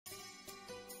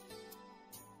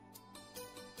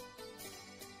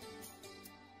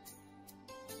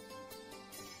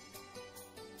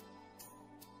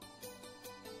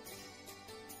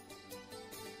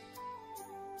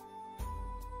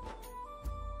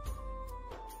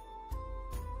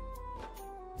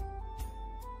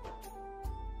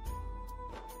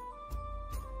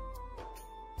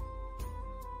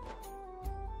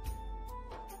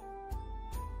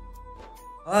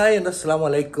हाय अस्सलाम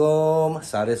वालेकुम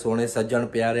सारे सोने सज्जन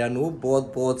प्यारिਆਂ ਨੂੰ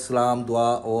ਬਹੁਤ ਸਲਾਮ ਦੁਆ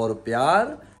ਔਰ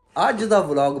ਪਿਆਰ। ਅੱਜ ਦਾ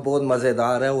ਵਲੌਗ ਬਹੁਤ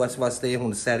ਮਜ਼ੇਦਾਰ ਹੈ। ਉਸ ਵਾਸਤੇ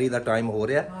ਹੁਣ ਸਹਿਰੀ ਦਾ ਟਾਈਮ ਹੋ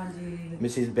ਰਿਹਾ। ਹਾਂਜੀ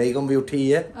ਮਿਸਿਸ ਬੇਗਮ ਵੀ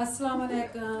ਉੱਠੀ ਹੈ। अस्सलाम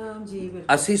वालेकुम जी।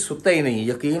 ਅਸੀਂ ਸੁੱਤੇ ਹੀ ਨਹੀਂ,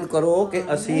 ਯਕੀਨ ਕਰੋ ਕਿ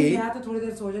ਅਸੀਂ ਮੈਂ ਤਾਂ ਥੋੜੀ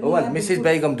ਦੇਰ ਸੋ ਜਾਂਦੀ ਹਾਂ। ਮਿਸਿਸ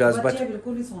ਬੇਗਮ ਡਸ ਬੱਚੇ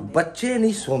ਬਿਲਕੁਲ ਨਹੀਂ ਸੌਂਦੇ। ਬੱਚੇ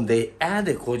ਨਹੀਂ ਸੌਂਦੇ। ਇਹ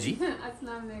ਦੇਖੋ ਜੀ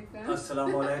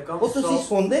Assalamu alaikum. ਉਹ ਤੁਸੀਂ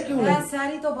ਸੌਂਦੇ ਕਿਉਂ ਨਹੀਂ?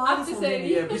 ਸਹਿਰੀ ਤੋਂ ਬਾਅਦ ਹੀ ਸੌਂਦੇ ਨੇ।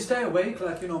 Yeah, we stay awake,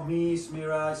 like, you know, me,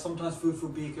 Smira, sometimes Fufu,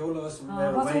 BK, all of us,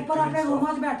 we're bus awake ਉੱਪਰ doing ਆਪਣੇ stuff.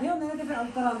 ਰੂਮਾਂ 'ਚ ਬੈਠੇ ਹੁੰਦੇ ਨੇ ਤੇ ਫਿਰ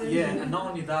ਉੱਪਰ ਆਉਂਦੇ ਨੇ। Yeah, and not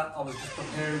only that, I was just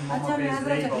preparing Mama ਅੱਛਾ ਮੈਂ Bay's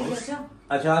ਜ਼ਰਾ ਚੱਲੀ labels.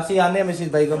 ਅੱਛਾ। ਅੱਛਾ ਅਸੀਂ ਆਨੇ Mrs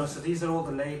You Begum. know, so these are all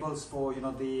the labels for, you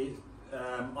know, the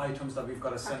items that we've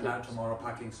got to send out tomorrow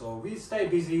packing. So we stay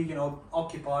busy, you know,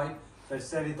 occupied. Then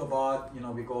Sehri to baad, you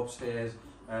know, we go upstairs,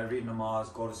 read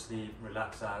namaz, go to sleep,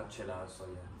 relax out, chill out. So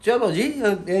yeah. ਚਲੋ ਜੀ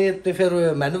ਇਹ ਤੇ ਫਿਰ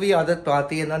ਮੈਨੂੰ ਵੀ ਆਦਤ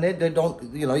ਪਾਤੀ ਇਹਨਾਂ ਨੇ। they don't,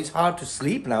 you know, it's hard to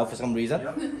sleep now for some reason.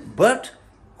 But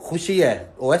खुशी है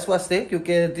और इस वास्ते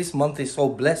क्योंकि this month is so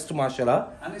blessed माशाल्लाह।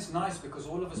 And it's nice because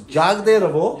all of us जागते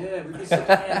रहो। Yeah, we be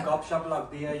sitting here, gobshop like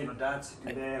there, you know, Dad's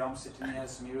sitting there, I'm sitting here,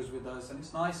 Samira's with us, and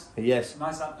it's nice. Yes.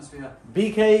 Nice atmosphere.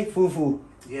 BK Fufu.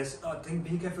 Yes, I think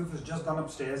BK Fufu's just gone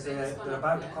upstairs. They're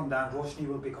about to come down. Roshni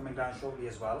will be coming down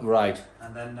shortly as well. Right.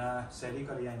 And then Sehri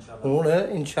kariye inshallah.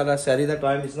 ਹੁਣ inshallah Sehri the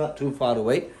time is not too far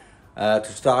away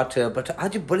to start. But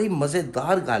ਅੱਜ ਬੜੀ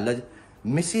ਮਜ਼ੇਦਾਰ ਗੱਲ ਹੈ।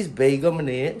 Mrs Begum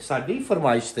ਨੇ ਸਾਡੀ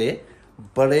ਫਰਮਾਇਸ਼ ਤੇ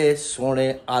ਬੜੇ ਸੋਹਣੇ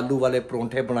ਆਲੂ ਵਾਲੇ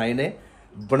ਪਰੌਂਠੇ ਬਣਾਏ ਨੇ,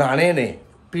 ਬਣਾਣੇ ਨੇ।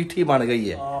 ਪੀਠੀ ਬਣ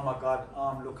ਗਈ ਹੈ। Oh my God,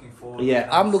 I'm looking forward. Yeah,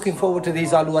 I'm looking forward to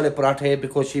these aloo wale parathe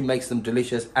because she makes them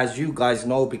delicious, as you guys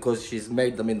know, because she's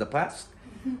made them in the past.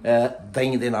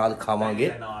 Dahi de naal khavange.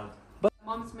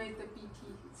 Mom's made the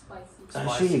PT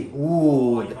spicy. She,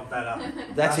 ooh, even better.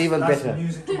 That's even that's better.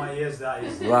 Music to my ears, that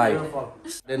is. Right. Beautiful.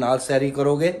 De naal sehri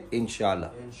karoge,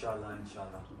 inshallah. Inshallah,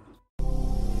 inshallah.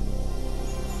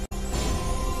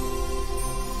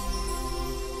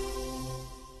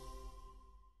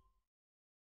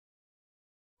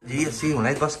 जी ਅਸੀਂ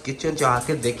ਹੁਣੇ ਬਸ kitchen ਚ ਆ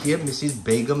ਕੇ ਦੇਖੀਏ Mrs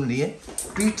Begum ਨੇ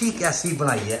ਪੀਠੀ ਕੈਸੀ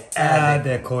ਬਣਾਈ ਹੈ। ਇਹ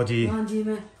ਦੇਖੋ ਜੀ। ਹਾਂਜੀ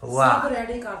ਮੈਂ ਸਭ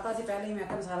ਰੈਡੀ ਕਰਤਾ ਸੀ ਪਹਿਲੇ ਹੀ। ਮੈਂ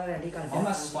ਕਿਹਾ ਸਾਰਾ ਰੈਡੀ ਕਰ ਦਿਆ।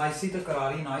 ਮੈਂ ਸਪਾਈਸੀ ਤੇ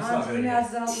ਕਰਾਰੀ ਨਾਈਸ ਲੱਗ ਰਹੀ ਮੈਂ ਹੈ।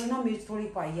 ਅੱਜ ਜ਼ਰਾ ਕੋਈ ਨਾ ਮਿਰਚ ਥੋੜੀ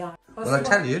ਪਾਈ ਆ। Well, I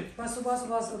tell you. ਬਸ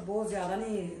ਸੁਬਹ ਬਹੁਤ ਜ਼ਿਆਦਾ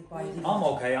ਨਹੀਂ ਪਾਈ ਜੀ। I'm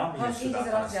okay, I'm used to that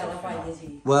ਜ਼ਰਾ kind of ਜ਼ਿਆਦਾ stuff, ਪਾਈ you know. ਹੈ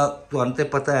ਜੀ। well ਤੁਹਾਨੂੰ ਤੇ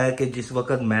ਪਤਾ ਹੈ ਕਿ ਜਿਸ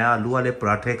ਵਕਤ ਮੈਂ ਆਲੂ ਵਾਲੇ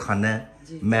ਪਰਾਠੇ ਖਾਣਾ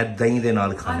ਮੈਂ ਦਹੀਂ ਦੇ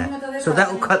ਨਾਲ ਖਾਣਾ so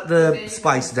that will cut the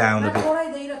spice down a ਮੈਂ bit. ਥੋੜਾ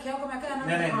ਹੀ ਦਹੀਂ ਰੱਖਿਆ ਕਿ ਮੈਂ ਕਿਹਾ ਇਹਨਾਂ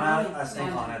नहीं, ਨੇ नहीं, मैं ऐसे ही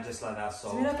खाना है, just like that.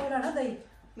 So ਮੇਰਾ ਥੋੜਾ ਨਾ ਦਹੀਂ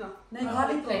No. ਨਹੀਂ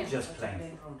ਖਾਲੀ plain। just plain.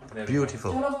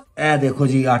 Beautiful. ਇਹ ਦੇਖੋ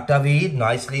ਜੀ ਆਟਾ ਵੀ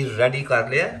ਨਾਈਸਲੀ ਰੈਡੀ ਕਰ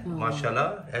ਲਿਆ ਮਾਸ਼ਾਅੱਲਾ।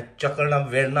 ਇਹ ਚੱਕਣਾ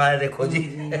ਵੇੜਨਾ ਹੈ ਦੇਖੋ ਜੀ।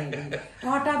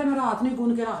 ਆਟਾ ਤੇ ਮੈਂ ਰਾਤ ਨੂੰ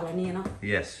ਗੁੰਨ ਕੇ ਰੱਖ ਲੈਣੀ ਹੈ ਨਾ।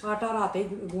 ਯੈਸ ਆਟਾ ਰਾਤ ਹੀ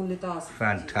ਗੁੰਨ ਲਿੱਤਾ ਸੀ।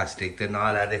 ਫੈਂਟੈਸਟਿਕ। ਤੇ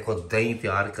ਨਾਲ ਇਹ ਦੇਖੋ ਦਹੀਂ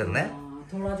ਤਿਆਰ ਕਰਨਾ ਹੈ।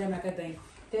 ਥੋੜਾ ਜਿਹਾ ਮੈਂ ਕਿਹਾ ਦਹੀਂ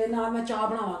ਤੇ ਨਾਲ ਮੈਂ ਚਾਹ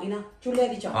ਬਣਾਵਾਂਗੀ ਨਾ, ਚੁੱਲ੍ਹੇ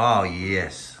ਦੀ ਚਾਹ। Oh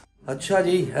yes. ਅੱਛਾ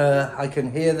ਜੀ I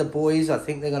can hear the boys. I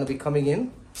think they're going to be coming in.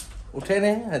 ਉੱਠੇ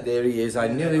ਨੇ? There he is. I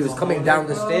knew he was coming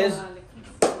down the stairs.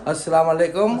 अस्सलाम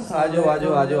वालेकुम। आजो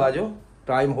आजो आजो आजो।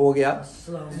 टाइम हो गया।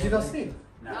 Did you not sleep?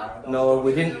 No,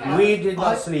 we didn't. We did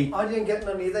not sleep. I didn't get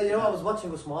none either. You know, I was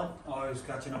watching Usman. Oh, I was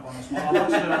catching up on this one. I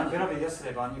watched it a bit of it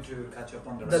yesterday, but I need to catch up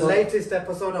on the The rest. latest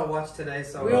episode I watched today.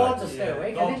 So We all just stay Yeah,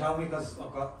 awake. don't tell me because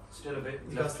I've got still a bit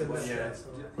You got left still to a bit, yeah.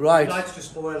 so- Right. He likes to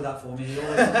spoil that for me. He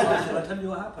always says, shall I tell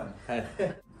you what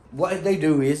happened? What they do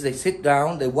is they sit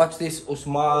down, they watch this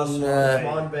Usman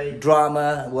Usman Bey. drama,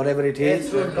 whatever it is.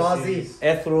 Ethrul Ghazi.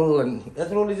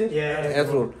 Ethrul is it? Yeah,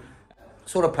 Ethrul.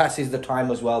 Sort of passes the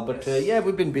time as well. But yeah,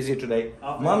 we've been busy today.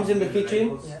 Mum's in the kitchen.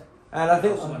 Yeah. And I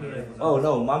think, oh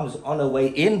no, Mum's on her way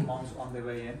in. Mom's on the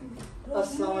way in.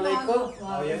 Assalamu alaikum.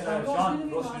 Oh yeah, Sean,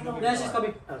 Roshni, Yeah, she's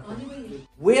coming.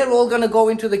 We're all going to go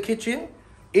into the kitchen.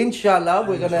 Inshallah,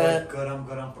 we're going to garam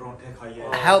parathe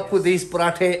khaiye. help with these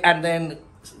parathe and then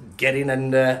get in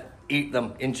and eat them,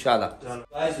 inshallah.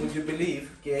 Guys, would you believe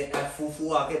that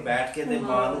Fufu aake baith ke te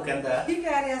maa nu kehda hai ਕੀ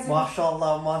ਕਹਿ ਰਿਹਾ ਸੀ? Mashallah,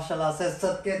 mashallah. Says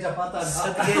sadke jahata.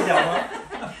 sadke jawa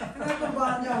ਮੈਂ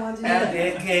ਕੁਰਬਾਨ ਜਾਵਾਂ ਜੀ। ਇਹ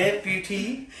ਦੇਖ ਕੇ ਪੀਠੀ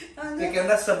ਤੇ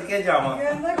ਕਹਿੰਦਾ ਸਦਕੇ ਜਾਵਾਂ।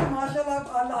 ਕਹਿੰਦਾ ਕਿ ਮਾਸ਼ਾਅੱਲਾ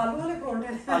ਆਲੂ ਵਾਲੇ ਪਰੌਂਠੇ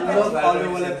ਨੇ। I love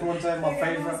aloo wale parathe. My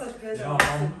favorite. ਸਦਕੇ You know,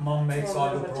 ਜਾਵਾਂ। mom makes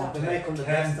aloo They parathe. make them the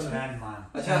 10 best. 10 man.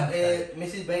 ਅੱਛਾ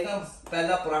ਮਿਸਿਸ ਬੇਗਮ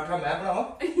ਪਹਿਲਾ ਪਰਾਠਾ ਮੈਂ ਬਣਾਵਾਂ?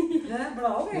 ਹੈ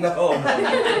ਬਣਾਓਗੇ? No.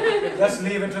 Let's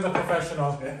leave it to the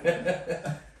professional.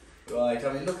 Right, I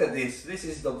mean look at this. This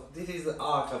is the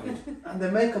art of it. And they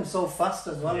make them so fast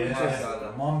as well. Yeah, Which is,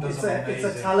 mom does it's amazing.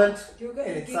 a talent. ਕਿਉਂਕਿ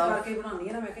in ਇੱਕ ਹੀ itself. ਕਰਕੇ ਬਣਾਉਣੀ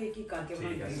ਹੈ ਨਾ। ਮੈਂ ਕਿਹਾ ਇੱਕ ਹੀ ਕਰਕੇ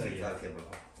ਬਣਾਉਣੀ ਹੈ। Sehri, Okay.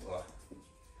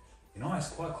 You know, it's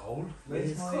quite cold.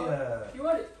 Where's It's my You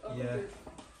want it? Oh, yeah. okay.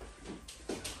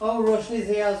 Oh, Roshni's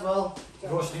here as well.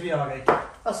 Roshni bhi aa gayi.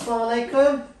 Assalamu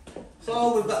alaikum. So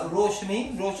we've got Roshni.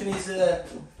 Roshni's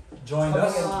Joined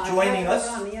us. joining us.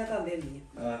 ਬਣਾਉਣੀ ਹੈ ਤਾਂ ਦੇਣੀ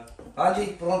ਹੈ। हाँ जी,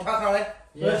 परोंठा खाना है?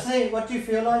 Roshni, what do you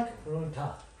feel like? Pronta.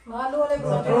 ਆਲੂ ਵਾਲੇ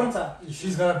ਪਰੌਂਠੇ Pronta.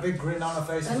 She's got a big grin on her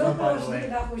face as well, by the way.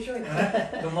 ਕਿੰਨਾ ਖੁਸ਼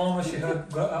ਹੋਇਆ The moment she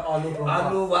heard aloo paratha.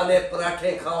 ਆਲੂ ਵਾਲੇ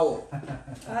ਪਰਾਠੇ ਖਾਓ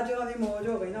ਅੱਜ ਉਹਨਾਂ ਦੀ ਮੌਜ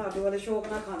ਹੋ ਗਈ ਨਾ ਆਲੂ ਵਾਲੇ ਸ਼ੌਕ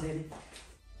ਨਾਲ ਖਾਂਦੇ ਨੇ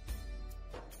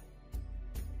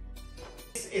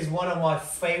This is one of my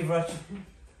favourite.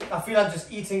 I feel like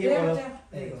just eating it. All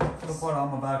up. There you go. Look what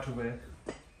I'm about to wear.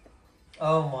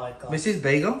 Oh my god. Mrs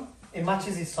Begum It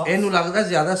matches his socks. ਇਹਨੂੰ ਲੱਗਦਾ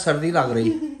ਜ਼ਿਆਦਾ ਸਰਦੀ ਲੱਗ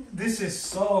ਰਹੀ This is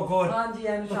so good. ਹਾਂਜੀ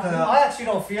ਐਨੂੰ Look at ਸ਼ਾਮੀ that. I actually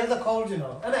don't feel the cold, you know.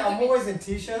 And I'm always in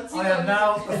t-shirts. I am now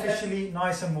officially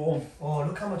nice and warm. Oh,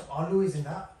 look how much aloo is in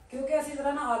that. ਕਿਉਂਕਿ ਅਸੀਂ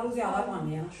ਜ਼ਰਾ ਨਾ ਆਲੂ ਜ਼ਿਆਦਾ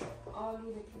ਪਾਉਂਦੇ ਆ ਨਾ Aloo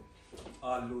de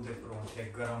Aloo de parathe,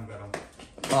 garam garam.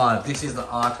 Ah, this is the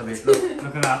art of it. Look.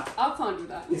 Look at that. I can't do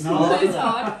that. It's No. not. It's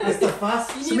hard. It's the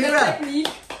fast. You need Samira. the technique.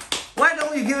 Why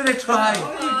don't you give it a try?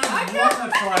 I can't.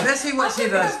 Wanna try? Let's see what she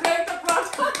I'm does. gonna break the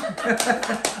paratha.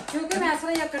 ਕਿਉਂਕਿ ਮੈਂ ਇਸ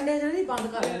ਤਰ੍ਹਾਂ ਕੰਡੇ ਜਿਹੜੀ ਬੰਦ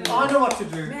ਕਰ ਦਿੰਦੀ I know what to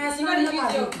do. ਮੈਂ ਇਸ ਤਰ੍ਹਾਂ ਨਹੀਂ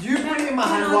ਕਰਦੀ You put it in my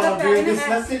hand while I'm doing this.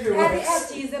 Let's see if it works. ਇਹ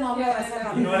ਚੀਜ਼ ਦੇ ਨਾਲ ਮੈਂ ਐਸਾ You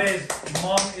ਕਰਦੀ know what it is?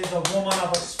 Mom is a woman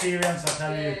of experience, I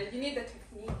tell you. Yeah, you need the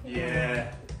technique.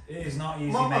 Yeah. It is not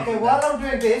easy Mom, making okay, while I'm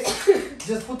doing this,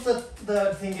 just put the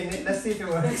thing in it. Let's see if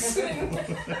it works.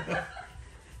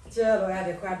 ਚਲੋ ਇਹ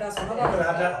ਦੇਖੋ ਐਡਾ ਸੋਹਣਾ Look ਲੱਗਦਾ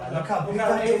at that. Look how big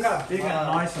that is. Look how big and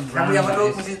nice and Can we have a round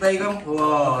look, that is. Mrs. Begum? Whoa,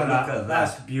 Look at that.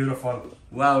 That's beautiful.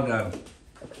 Well done.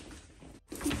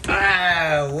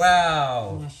 Ah, wow.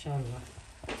 ਮਾਸ਼ਾਅੱਲਾ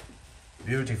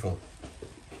Beautiful.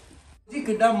 ਜੀ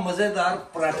ਕਿੰਨਾ ਮਜ਼ੇਦਾਰ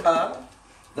paratha.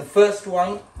 The first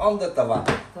one on the tawa.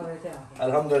 ਤਵੇ ਤੇ ਆ ਗਿਆ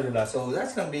Alhamdulillah. So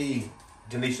that's going to be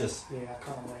delicious. Yeah, I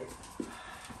can't wait.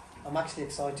 I'm actually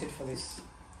excited for this.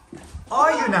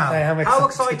 Are you now? I am How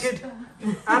excited.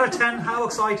 excited? Out of 10, how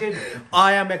excited?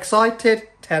 I am excited.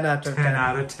 10 out of 10. 10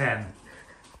 out of 10.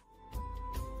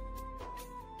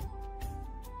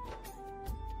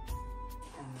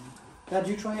 Dad,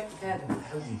 you try it. ਇਹ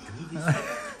ਦੇਖੋ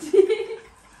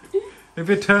If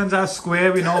it turns out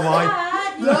square, we know why.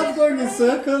 Dad's going in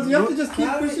circles. You have to just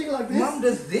keep pushing like this. Mom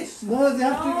does this? No, you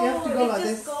have to go like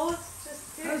this.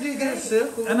 How do you get a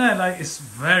circle? And then, like, it's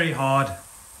very hard.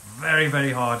 Very,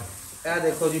 very hard. ਇਹ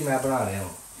ਦੇਖੋ ਜੀ ਮੈਂ ਬਣਾ ਰਿਹਾ ਹਾਂ.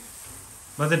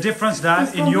 But the difference,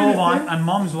 Dad, in your one and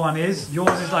Mom's one is,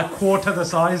 yours is like quarter the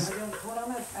size. ਥੋੜਾ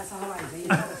ਮੈਂ ਐਸਾ ਹਵਾਈ ਦੇਈ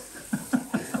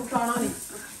ਉਟਾਣਾ ਨਹੀਂ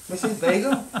Mrs.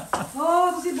 Begum?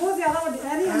 ਓ ਤੁਸੀਂ ਬਹੁਤ ਜ਼ਿਆਦਾ ਵੱਡੇ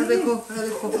ਇਹ ਨਹੀਂ ਇਹ ਦੇਖੋ.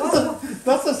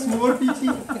 That's a small PT.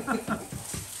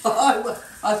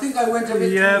 I think I went a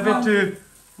bit Yeah, a too bit long. too.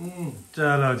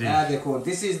 Chalo ji. ਇਹ ਦੇਖੋ.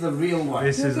 This is the real one.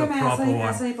 This is a proper one.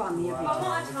 ਐਸਾ ਹੀ ਪਾਉਂਦੀ ਆ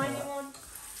Mama, a tiny one.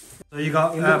 So you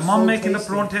got It looks Mom so making the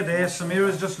tasty. pronte there.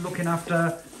 Samira's just looking after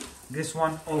this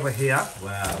one over here.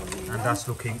 Wow. And that's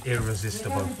looking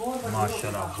irresistible.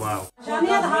 Mashallah. Wow.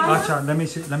 ਸ਼ਾਨੀਆ the hall Acha, let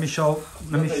me show.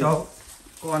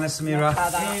 Go on, Samira.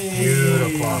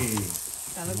 Beautiful.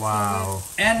 Wow.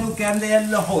 ਇਹਨੂੰ ਕਹਿੰਦੇ ਆ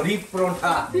Lahori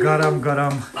paratha.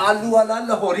 Garam. ਆਲੂ ਵਾਲਾ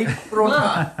Lahori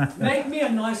paratha. Make me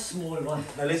a nice small one.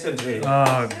 Now listen to it.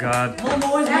 Oh God. Mom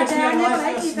always makes me a ਨੇ nice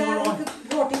Bhai and ਕੀਤਾ small one.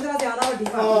 ਰੋਟੀ ਦਾ ਜ਼ਿਆਦਾ ਵੱਡੀ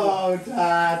ਪਾਉਂਦੀ Oh,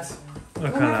 Dad.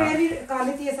 Look ਮੈਂ at ਫੇਰ that. ਵੀ ਕਰ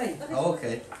ਲਈ ਤੀ ਸਹੀ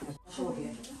Okay. ਹੋ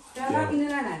ਗਿਆ ਚਾਹਲਾ ਕਿੰਨੇ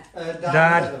ਲੈਣਾ ਹੈ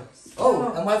Dad. Oh,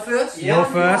 am I first? You're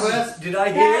first. Did I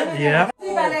hear it? Yeah.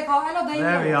 ਤੁਸੀਂ ਪਹਿਲੇ ਖਾਓ ਇਹ ਲੋ ਦਹੀਂ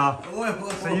There we ਲਓ।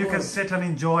 are. So you can sit and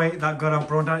enjoy that garam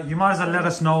pronta. You might as well let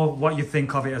us know what you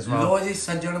think of it as well. ਲੋ ਜੀ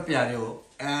ਸੱਜਣ ਪਿਆਰਿਓ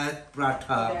ਇਹ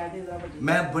paratha dad ਦੀ ਜ਼ਰਾ ਵੱਡੀ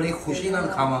ਮੈਂ ਬੜੀ ਖੁਸ਼ੀ ਨਾਲ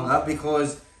ਖਾਵਾਂਗਾ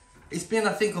because it's been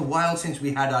I think a while since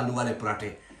we had aloo wale parathe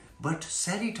but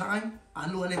Sehri time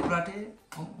aloo wale parathe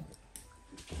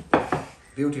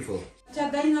beautiful. ਅੱਛਾ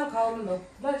ਦਹੀਂ ਨਾਲ ਖਾਓ ਲੋ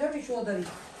ਲੈ ਜੋ ਟਿਸ਼ੂ ਦਹੀਂ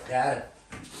Dad,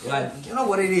 right, you know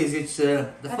what it is, it's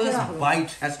the first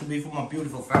bite has to be from my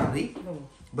beautiful family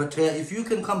but if you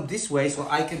can come this way so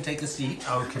I can take a seat.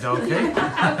 Okay, okay.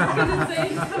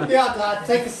 Yeah, Dad,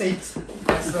 take a seat.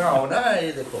 No,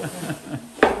 ये देखो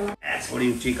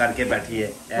थोड़ी ऊंची करके बैठी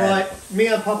है. Right, me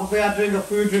and Papa, we are doing a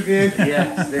food review.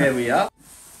 Yes, there we are.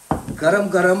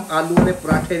 गरम आलू वाले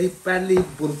पराठे दी पहली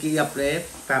बुरकी अपने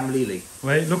फैमिली ਲਈ.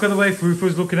 Wait, look at the way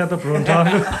Fufu's looking at the pronta.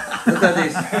 Look at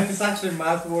this. It's actually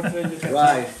mouth watering.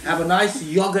 Right, have a nice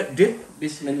yogurt dip.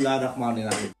 Bismillah ar-Rahman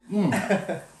ar-Rahim.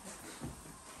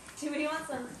 Somebody wants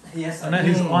some? Yes, And then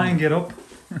he's eyeing it up.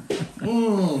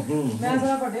 ਮੈਂ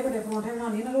ਜ਼ਰਾ ਵੱਡੇ ਪਰੌਂਠੇ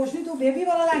ਬਣਾਉਣੀ ਨਾ ਰੋਸ਼ਨੀ ਤੂੰ baby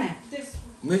ਵਾਲਾ ਲੈਣਾ ਹੈ This.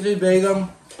 Mrs. Begum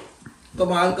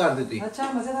कमाल कर देती.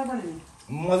 ਅੱਛਾ ਮਜ਼ੇਦਾਰ ਬਣੇ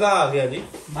मजा आ गया जी.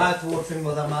 Mouth watering,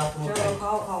 mother, mouth ਚਲੋ watering.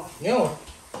 ਖਾਓ You know,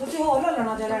 ਤੁਸੀਂ ਹੋਰ ਲੈ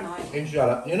ਲੈਣਾ ਜੇ ਲੈਣਾ ਹੈ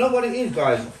inshallah. You know what it is,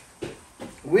 guys?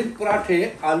 With parathe,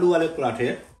 aloo wale parathe,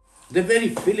 they're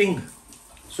very filling.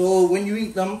 So when you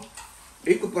eat them,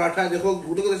 एक paratha देखो,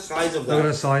 look at the size of Look at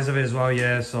that. the size of it as well,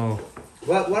 yeah, so.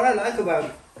 What I like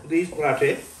about these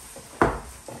parathe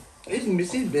is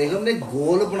Mrs. Begum ने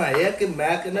गोल बनाए हैं कि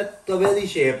मैं कहना तवे दी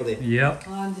shape दे. Yep.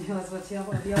 ਹਾਂਜੀ ਬਸ ਬੱਚਿਆ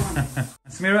ਵਧੀਆ ਬਣ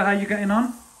Samira, how you getting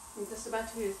on? I'm just about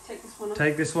to take this one off.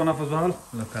 Take this one off as well.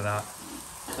 Look at that.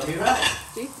 Samira,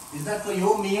 See? is that for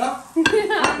you, Mia?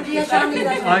 जी शानी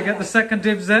दा I get the second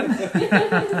dibs then.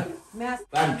 मैं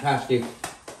Fantastic.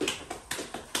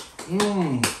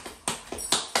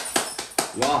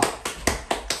 Wow.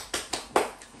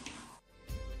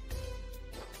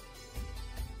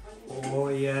 Oh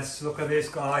yes, look at this,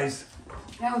 guys.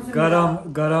 मैं उनसे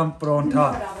Garam pronta.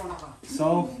 So,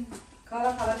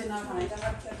 खाला खाला जिन्ना खाना है तो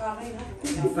खा रही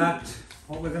ना in fact,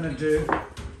 what we're gonna do.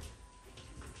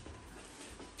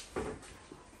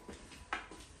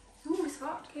 Oh, it's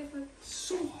hot. Careful.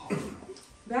 So hot.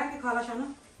 बैठ के खाला शाना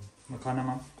Makana,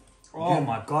 ma'am. Oh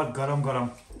my God, garam.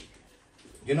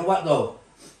 You know what though?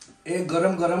 एक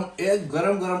गरम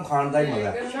गरम खाने का ही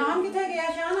मजा है. शान किथे गया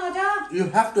शान आजा You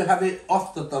have to have it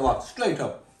off the tawa, straight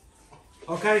up.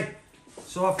 Okay,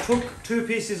 so I've took 2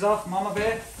 pieces off, Mama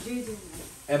Bear. जी जी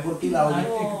ए बुर्की लाओ And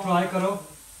ji. you can try karo.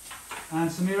 And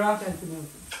Samira. Have a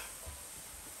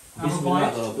Bismillah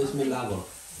bite. करो, बिस्मिल्लाह करो.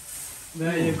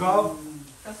 There you go.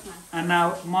 That's mine. And now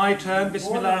my turn.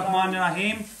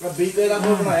 Bismillahirrahmanirrahim. अब बीते का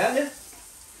वो बनाया जी.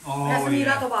 Oh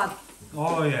Samira yeah. तो बाद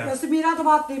Oh yeah. समीरा तो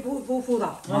बाद फूफू दा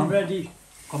Mom. I'm ready.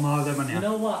 Kamal de You baniya.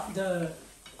 know what? The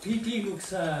PT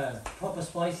looks proper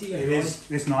spicy. It is.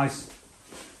 It's nice.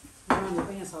 बनाने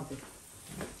पे सब पे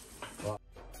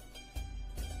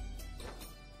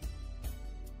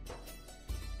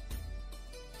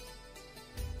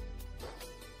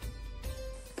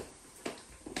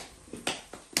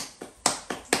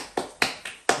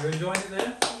You enjoying it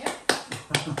there? Yeah.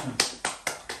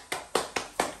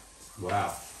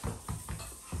 Wow.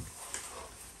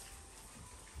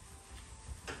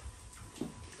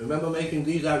 Remember making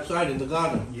these outside in the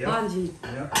garden? हाँ जी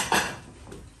Yeah.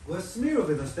 Was Samira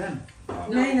with us then?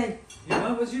 नहीं नहीं You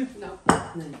know, was you? No.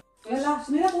 नहीं ये ला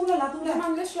समीरा तू ले ला Come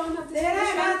on, let Sean have this. तेरा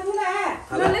है Let तू ले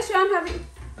Come on, let Sean have it.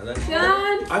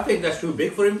 Sean. I think that's too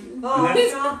big for him. हाँ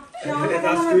शान शान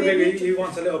That's too big. He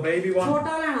wants a little baby one.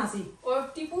 छोटा लेना सी Or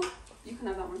Tipu. You can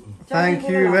have that one. Thank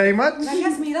you very much. मैं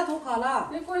क्या समीरा तू खा ला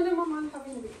Let go in there, Mama. I'm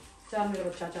having a bit. चल मेरा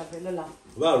बच्चा चल पे ले ला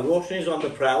Well, Roshan's on the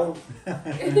prowl.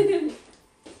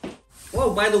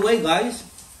 Oh, by the way, guys,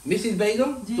 Mrs.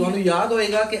 Begum, ਤੁਹਾਨੂੰ याद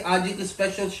होएगा कि आज एक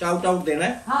special shout out देना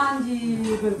है. हाँ जी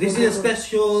बिल्कुल This is a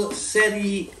special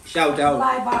Sehri shout out.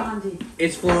 Laiba हाँ जी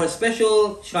It's for a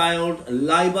special child,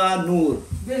 Laiba Noor.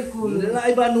 बिल्कुल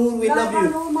Laiba Noor, we love you.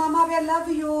 no mama we love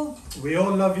you We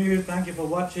all love you. Thank you for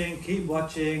watching. Keep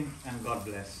watching, and God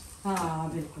bless.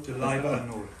 हाँ बिल्कुल To Laiba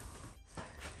and Noor.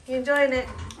 You enjoying it?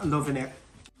 Loving it.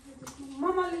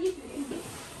 Mama, leave it.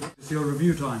 It's your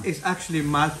review time. It's actually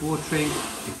mouth-watering.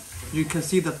 You can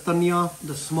see the dhania,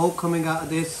 the smoke coming out of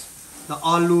this, the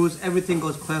aloos, everything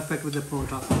goes perfect with the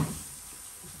paratha.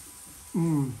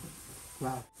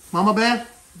 Wow. Mama Bear,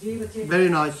 जी बच्चे very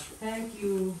nice. thank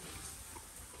you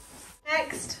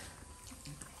Next.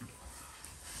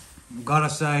 Gotta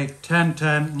say,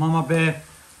 10-10. Mama Bear,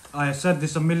 I have said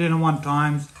this 1,001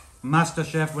 times. Master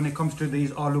chef when it comes to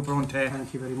these aloo parathe.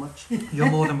 Thank you very much.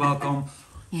 You're more than welcome.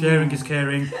 Sharing is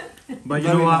caring. But you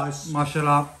Very know what? nice.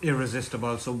 Mashallah,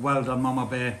 irresistible. So well done, Mama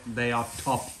Bear. They are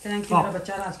top. thank you मेरा Top.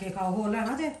 बच्चा राज के खाओ हो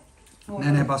लेना थे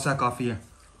Nene basa coffee.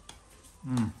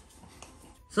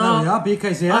 So There we are,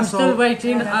 BK's here. I'm still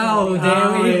waiting. Oh,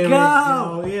 there we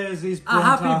go. Here's his A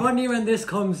happy paratha. bunny when this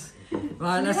comes.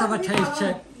 Right, let's have a taste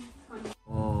check.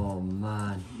 Oh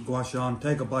man. Guashan,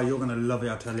 take a bite. You're gonna love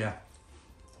it, I tell ya.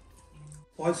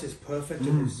 Spice is perfect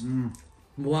in this.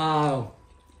 Wow.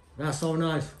 That's so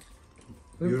nice.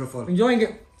 Beautiful. Enjoying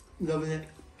it? Loving it.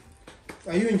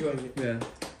 Are you enjoying it? Yeah.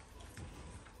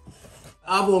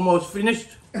 I've almost finished.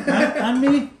 And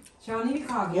me? शानी भी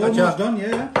खा गया Almost done,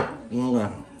 yeah.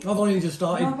 I've only just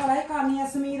started. मैं पढ़ाई करनी है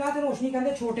समीरा ते रोशनी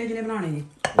कहंदे छोटे जिले बनाने ने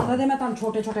ਉਹਨਾਂ ਦੇ ਮੈਂ ਤੁਹਾਨੂੰ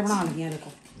ਛੋਟੇ ਛੋਟੇ ਬਣਾ ਲਗੀ ਆ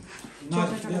ਦੇਖੋ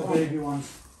Nice little baby ones.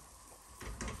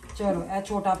 ਚਲੋ ਇਹ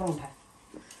ਛੋਟਾ ਪਰੌਂਠਾ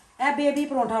ਹੈ ਇਹ ਬੇਬੀ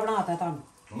ਪਰੌਂਠਾ ਬਣਾਤਾ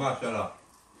ਤੁਹਾਨੂੰ MashaAllah.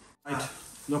 Right,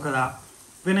 look at that.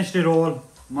 Finished it all.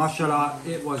 Mashallah,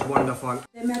 it was wonderful.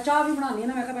 ਤੇ ਮੈਂ ਚਾਹ ਵੀ ਬਣਾਉਣੀ ਹੈ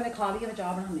ਨਾ ਮੈਂ ਕਿਹਾ ਪਹਿਲੇ ਖਾ ਲਈਏ ਫਿਰ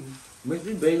ਚਾਹ ਬਣਾਉਣੀ ਹੈ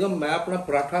Mrs. Begum, मैं अपना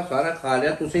पराठा सारा खा लिया.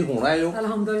 ਤੁਸੀਂ ਹੁਣ ਆਏ ਹੋ.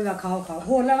 ਅਲਹਮਦੁਲਿਲਾ ਖਾਓ ਖਾਓ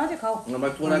ਹੋਰ ਲੈਣਾ ਜੇ ਖਾਓ मैं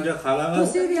थोड़ा जिहा खा लांगा.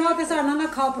 ਤੁਸੀਂ ਵੀ ਆਓ ਤੇ ਸਾਡਾ ਨਾ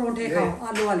ਖਾਓ ਪਰੌਂਠੇ ਖਾਓ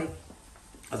ਆਲੂ ਵਾਲੇ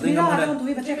I think ਸਮੀਰਾ I'm ਆ ਜਾਓ gonna.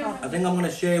 ਤੁਸੀਂ ਬੱਚੇ ਖਾਓ I think I'm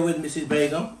gonna share with Mrs.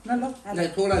 Begum. ਲੈ ਲਓ नहीं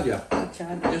थोड़ा जिहा.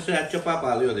 ਅੱਛਾ Just a chapa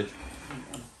ਪਾ ਲਿਓ ਉਹਦੇ ਚ.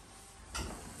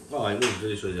 Oh, it was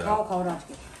delicious. ਖਾਓ Yeah. ਖਾਓ ਰਾਜ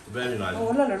ਕੇ Very nice.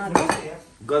 ਹੋਰ ਲੈ ਲੈਣਾ ਜੀ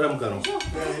गरम गरम.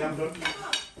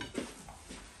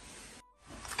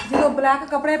 ਜਦੋਂ ਬਲੈਕ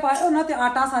ਕੱਪੜੇ ਪਾਏ ਉਹਨਾਂ ਤੇ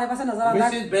ਆਟਾ ਸਾਰੇ ਪਾਸੇ ਨਜ਼ਰ ਆਉਂਦਾ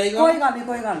Mrs. Begum. ਕੋਈ ਗੱਲ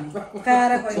ਨਹੀਂ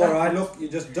ਖੈਰ ਹੈ ਕੋਈ It's ਗੱਲ alright, look, you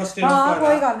just dust it हाँ, off like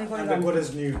कोई that, गल नहीं, कोई and गल they're good as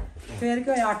new. ਫੇਰ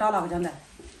ਕਿ ਆਟਾ ਲੱਗ ਜਾਂਦਾ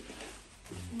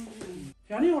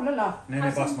ਕਿਉਂ ਨਹੀਂ ਉਹ ਲੈ ਲਾ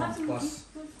Nene, bus, man, bus.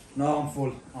 No, I'm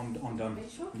full. I'm done. Are you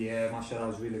sure? Yeah, mashallah, it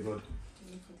was really good.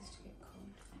 Do you for this to get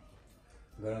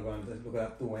cold? Go on, look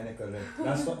at the way it goes.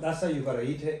 That's how you gotta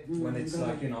eat it when it's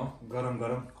like, you know,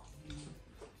 garam.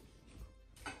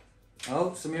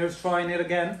 Oh, Samir's trying it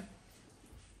again.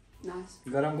 Nice.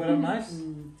 Garam, nice.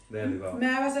 There we go.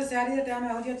 मैं वैसे सहरी के time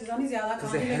में चीज़ां नहीं ज़्यादा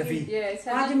Because they're heavy. Yeah, it's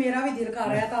आज heavy. मेरा भी दिल कर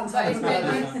रहा था But it's very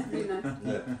nice. Really nice.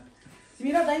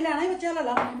 मेरा दही लेना है बच्चा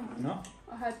ला No?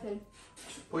 I had to.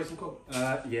 Pour some coke.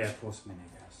 Yeah, pour some in here,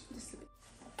 guys. Just a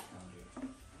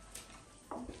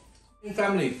bit.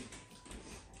 Family,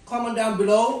 comment down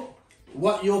below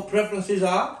what your preferences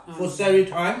are for Sehri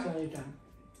time.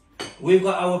 We've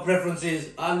got our preferences.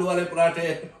 Aloo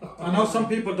Parathey. I know some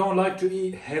people don't like to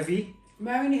eat heavy.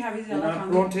 मैं भी नहीं heavy You ज़्यादा know,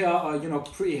 खाती Bronte are, you know,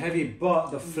 pretty heavy,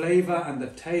 but the flavour and the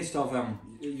taste of them,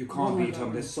 you can't beat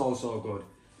them. They're so good.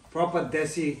 Proper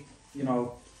desi, you know,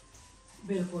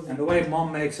 बिल्कुल and the way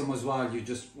mom makes them as well, you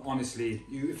just, honestly,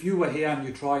 if you were here and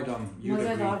you tried them, you'd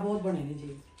मज़ेदार agree. बहुत बनेंगे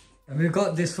जी And we've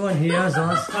got this one here,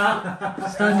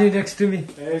 Zaz, standing next to me.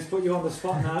 Let's put you on the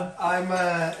spot now. I'm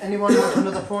anyone want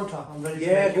another pronta? I'm ready.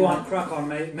 Yeah, go on, crack on,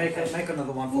 mate. Make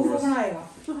another one for फूफू us. बनाएगा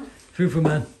Fufu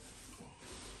man.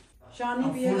 Shani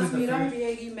I'm पिएगा full in the Meera भी food.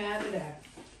 पिएगी मैं तो dad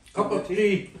Cup of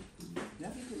tea. Yeah,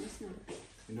 You can listen now.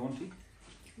 you don't tea?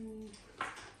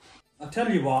 I'll tell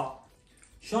you what,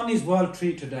 Shani's world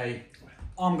treat today.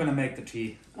 I'm gonna make the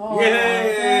tea.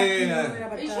 Yay! मेरा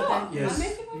Are you बच्चा sure? thank you. Yes. I'll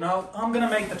make it one. No, I'm gonna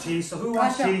make the tea. So who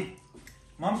wants Asha. tea?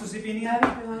 Mom to sip in मैं here? भी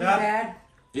पिएगा Dad? Dad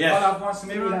Yes. I'll have one,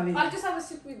 Meera Samira. भी I'll just have a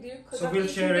sip with you. 'cause So I'm we'll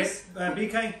eating share this. it.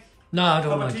 BK, No, I cup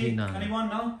don't of want tea? tea, no. Anyone?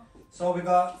 No? So we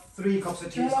got 3 cups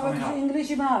of tea चलो अब coming तुम up. English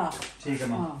ही बना रहा ठीक है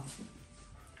मां.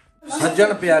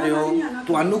 ਸੱਜਣ ਪਿਆਰਿਓ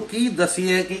ਤੁਹਾਨੂੰ ਕੀ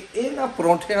ਦਸੀਏ ਕਿ ਇਹਨਾਂ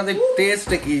ਪਰੌਂਠਿਆਂ ਦੇ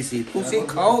ਟੇਸਟ ਕੀ ਸੀ ਤੁਸੀਂ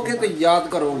ਖਾਓਗੇ ਤੇ ਯਾਦ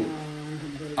ਕਰੋਗੇ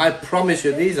I promise you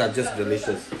these are just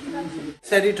delicious.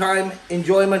 Sehri time,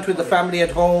 enjoyment with the family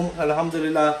at home.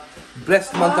 Alhamdulillah,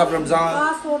 blessed month of Ramzan.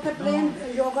 खास तौर पे प्लेन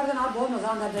योगर्ट के नाल बहुत मजा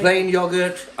आंदा है Plain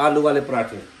yogurt, aloo wale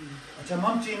parathe. अच्छा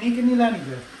मम चीनी कितनी लानी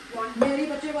है? मेरी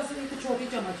बच्चे बस एक छोटी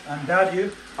चम्मच And dad you?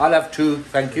 I'll have 2,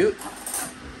 thank you.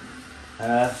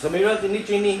 Samira, kinni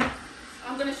chini?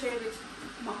 I'm gonna share with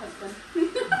my husband.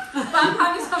 But I'm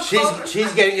having some cold.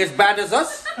 She's getting as bad as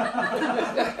us.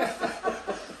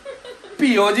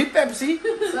 Pio ji Pepsi.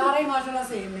 सारे माशाल्लाह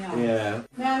सेम है Yeah.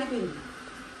 मैं नहीं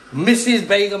पीनी Mrs.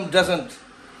 Begum doesn't.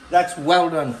 That's well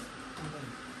done.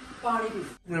 पानी P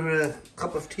A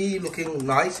cup of tea looking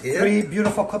nice here. 3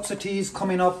 beautiful cups of teas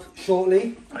coming up shortly.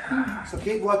 So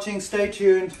keep watching, stay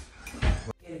tuned.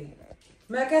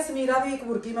 मैं क्या समीरा भी एक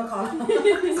मुर्गी में खा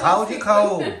खाओ जी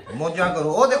खाओ मौजा करो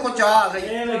ओ देखो चाय आ गई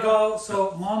There we go. So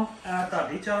mom,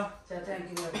 tadicha.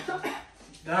 Thank you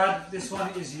Dad, this one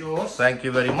is yours. Thank you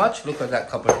very much. Look at that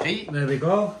cup of tea. There we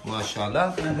go. MashaAllah.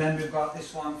 And then we've got this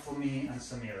one for me and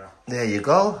Samira. There you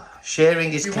go.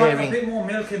 Sharing is You want a caring. bit more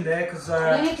milk in there because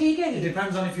नहीं ठीक है it ji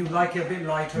depends on if you like it a bit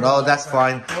lighter. No, that's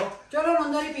fine. चलो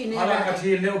अंदर ही पीने I like my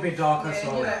tea a little bit darker, Yeah,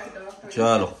 so you like it all.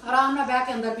 Chalo. आराम से बैठ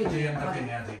के अंदर tea पीने and the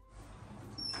pin,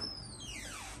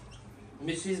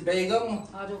 Mrs. Begum.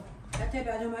 आ जाओ ऐसे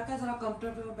बैठ जाओ मैं क्या जरा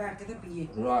काउंटर पे बैठ के तो पिए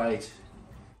Right.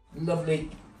 Lovely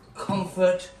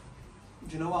comfort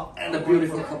Do you know what? and a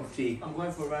beautiful cup of tea. I'm going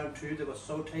for round 2. They were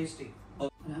so tasty.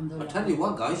 I tell you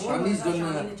what, guys, Shani's done.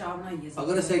 शानी ने चाय बनाई है I'm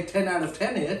gonna say 10 out of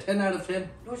 10 here. 10 out of 10.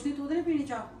 रोशनी तू नहीं पीनी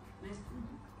चाय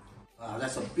Ah,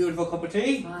 that's a beautiful cup of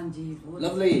tea. हाँ जी बहुत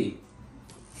Lovely.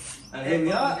 And here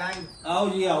we are. Gang. Oh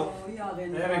yeah. वही आ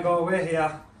गए There we go, we're here.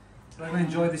 We're going to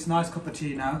enjoy this nice cup of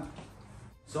tea now.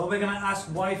 So we're going to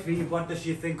ask wifey what does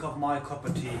she think of my cup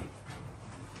of tea.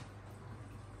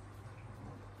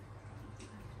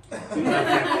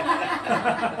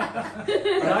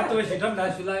 I like the way she done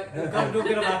that. She like got to do a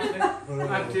bit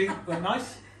of acting, but nice.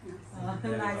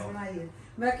 Nice बनाई है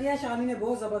मैं किया शानी ने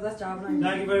बहुत जबरदस्त चाय बनाई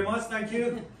Thank you very much. Thank you.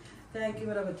 Thank you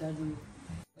मेरा बच्चा जी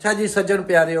ਅੱਛਾ ਜੀ ਸੱਜਣ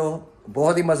ਪਿਆਰਿਓ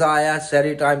ਬਹੁਤ ਹੀ ਮਜ਼ਾ ਆਇਆ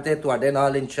ਸੈਰੀ ਟਾਈਮ ਤੇ ਤੁਹਾਡੇ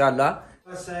ਨਾਲ ਇਨਸ਼ਾਅੱਲਾ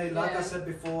I say, like I said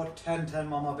before, 10-10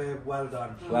 Mama babe, well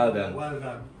done. Well done. Well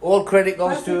done. all credit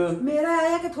goes to मेरा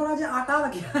है कि थोड़ा ਜਿਹਾ ਆਟਾ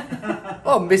ਲੱਗਿਆ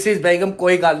oh Mrs. Begum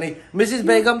ਕੋਈ ਗੱਲ ਨਹੀਂ Mrs.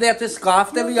 Begum ਦੇ ਇੱਥੇ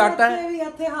ਸਕਾਰਫ ਤੇ ਵੀ ਆਟਾ ਹੈ ਵੀ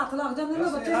ਇੱਥੇ ਹੱਥ ਲੱਗ ਜਾਂਦੇ ਨੇ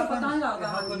ਬੱਚੇ ਨੂੰ ਪਤਾ ਨਹੀਂ ਲੱਗਦਾ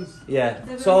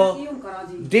yeah so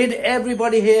did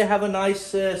everybody here have a nice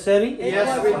sehri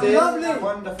Yes, we did. Lovely.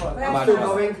 Wonderful. Still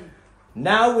going.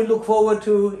 now we look forward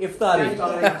to iftari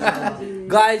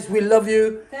guys we love you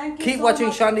keep watching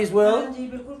Shani's world जी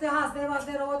बिल्कुल ते हंसते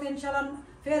वसते रहो ते इंशाल्लाह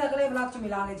फिर अगले ब्लॉग च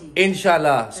मिलांगे जी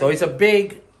inshallah so it's a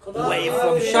big wave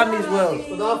from Shani's world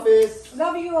Khudafis.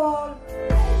 love you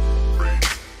all